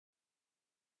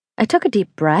I took a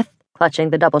deep breath,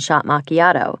 clutching the double-shot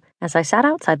macchiato, as I sat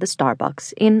outside the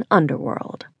Starbucks in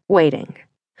Underworld, waiting.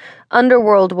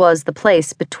 Underworld was the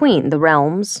place between the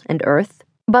realms and Earth,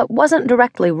 but wasn't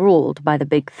directly ruled by the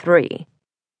Big Three.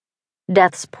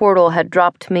 Death's portal had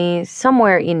dropped me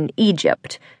somewhere in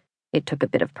Egypt. It took a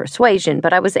bit of persuasion,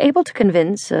 but I was able to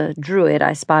convince a druid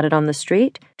I spotted on the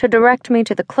street to direct me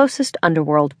to the closest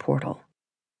Underworld portal.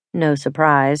 No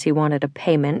surprise, he wanted a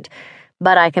payment,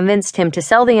 but I convinced him to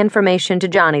sell the information to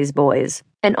Johnny's boys,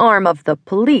 an arm of the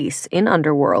police in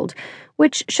Underworld,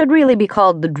 which should really be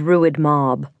called the Druid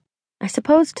Mob. I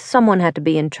supposed someone had to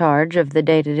be in charge of the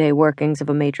day-to-day workings of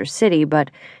a major city,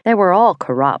 but they were all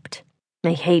corrupt.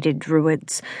 I hated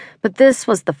druids, but this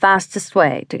was the fastest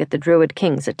way to get the Druid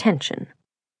King's attention.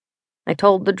 I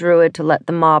told the druid to let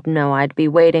the mob know I'd be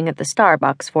waiting at the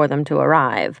Starbucks for them to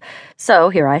arrive, so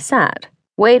here I sat,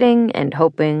 waiting and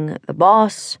hoping the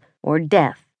boss or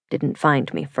death didn't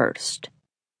find me first.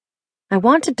 I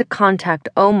wanted to contact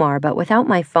Omar, but without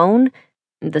my phone,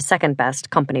 the second-best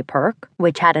company perk,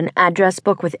 which had an address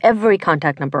book with every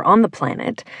contact number on the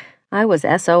planet, I was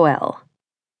SOL.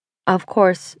 Of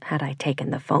course, had I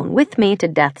taken the phone with me to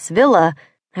Death's villa,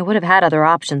 I would have had other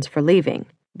options for leaving,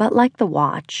 but like the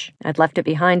watch, I'd left it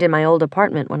behind in my old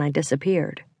apartment when I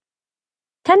disappeared.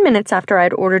 10 minutes after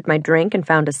I'd ordered my drink and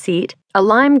found a seat, a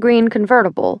lime green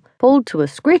convertible pulled to a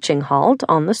screeching halt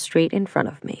on the street in front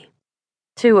of me.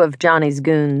 Two of Johnny's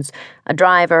goons, a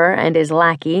driver and his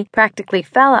lackey, practically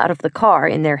fell out of the car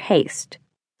in their haste.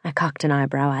 I cocked an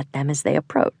eyebrow at them as they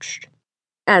approached.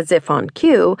 As if on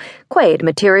cue, Quaid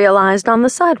materialized on the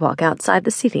sidewalk outside the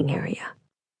seating area.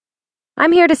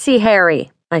 "I'm here to see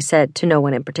Harry," I said to no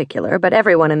one in particular, but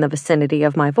everyone in the vicinity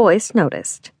of my voice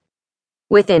noticed.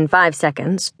 Within 5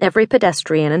 seconds, every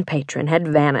pedestrian and patron had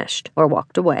vanished or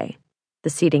walked away. The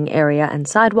seating area and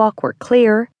sidewalk were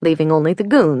clear, leaving only the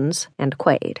goons and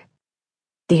Quaid.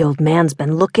 "The old man's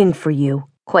been looking for you,"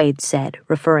 Quaid said,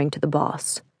 referring to the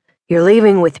boss. "You're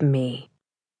leaving with me."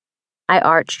 I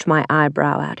arched my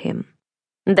eyebrow at him.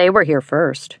 "They were here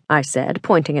first," I said,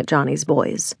 pointing at Johnny's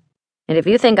boys. "And if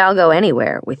you think I'll go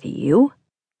anywhere with you,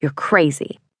 you're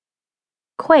crazy."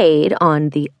 Quaid, on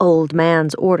the old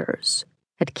man's orders,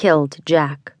 had killed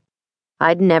Jack.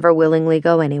 I'd never willingly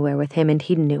go anywhere with him, and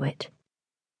he knew it.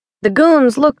 The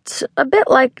goons looked a bit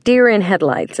like deer in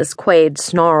headlights as Quaid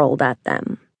snarled at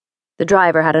them. The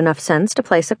driver had enough sense to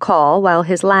place a call while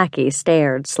his lackey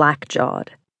stared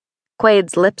slack-jawed.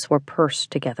 Quaid's lips were pursed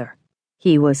together.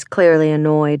 He was clearly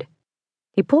annoyed.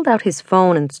 He pulled out his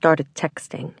phone and started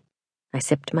texting. I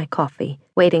sipped my coffee,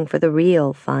 waiting for the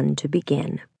real fun to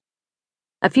begin.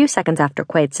 A few seconds after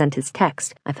Quaid sent his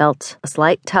text, I felt a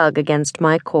slight tug against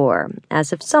my core,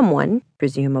 as if someone,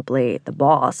 presumably the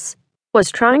boss,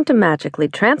 was trying to magically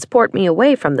transport me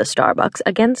away from the Starbucks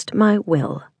against my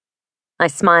will. I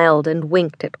smiled and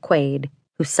winked at Quaid,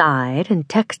 who sighed and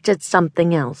texted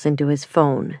something else into his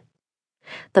phone.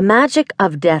 The magic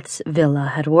of Death's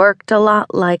villa had worked a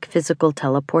lot like physical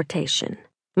teleportation.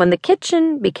 When the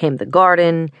kitchen became the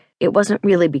garden, it wasn't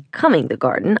really becoming the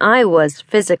garden. I was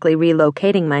physically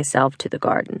relocating myself to the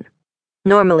garden.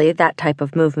 Normally, that type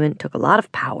of movement took a lot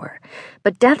of power,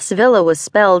 but Death's villa was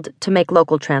spelled to make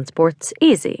local transports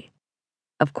easy.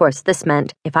 Of course, this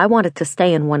meant if I wanted to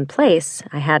stay in one place,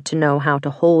 I had to know how to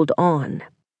hold on.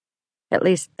 At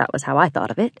least, that was how I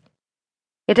thought of it.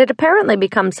 It had apparently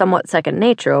become somewhat second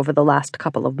nature over the last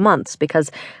couple of months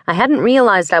because I hadn't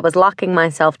realized I was locking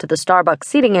myself to the Starbucks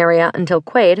seating area until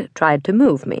Quaid tried to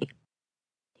move me.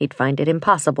 He'd find it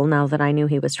impossible now that I knew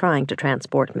he was trying to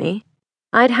transport me.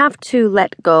 I'd have to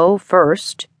let go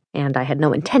first, and I had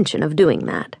no intention of doing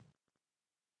that.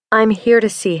 "I'm here to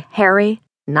see Harry,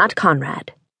 not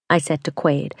Conrad," I said to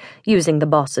Quaid, using the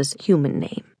boss's human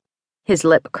name. His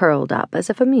lip curled up as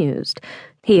if amused.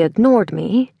 He ignored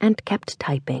me and kept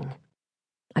typing.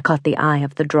 I caught the eye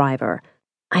of the driver.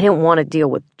 I didn't want to deal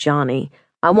with Johnny.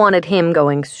 I wanted him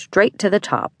going straight to the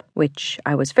top, which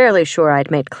I was fairly sure I'd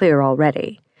made clear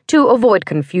already. To avoid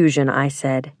confusion, I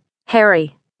said,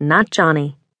 "Harry, not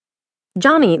Johnny."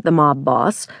 Johnny, the mob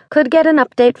boss, could get an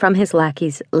update from his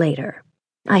lackeys later.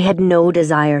 I had no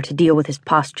desire to deal with his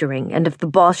posturing, and if the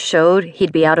boss showed,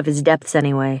 he'd be out of his depths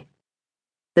anyway.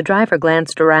 The driver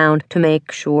glanced around to make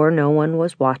sure no one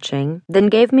was watching, then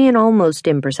gave me an almost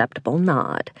imperceptible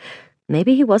nod.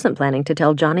 Maybe he wasn't planning to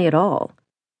tell Johnny at all.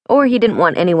 Or he didn't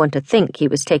want anyone to think he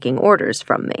was taking orders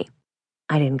from me.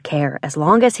 I didn't care as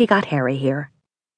long as he got Harry here.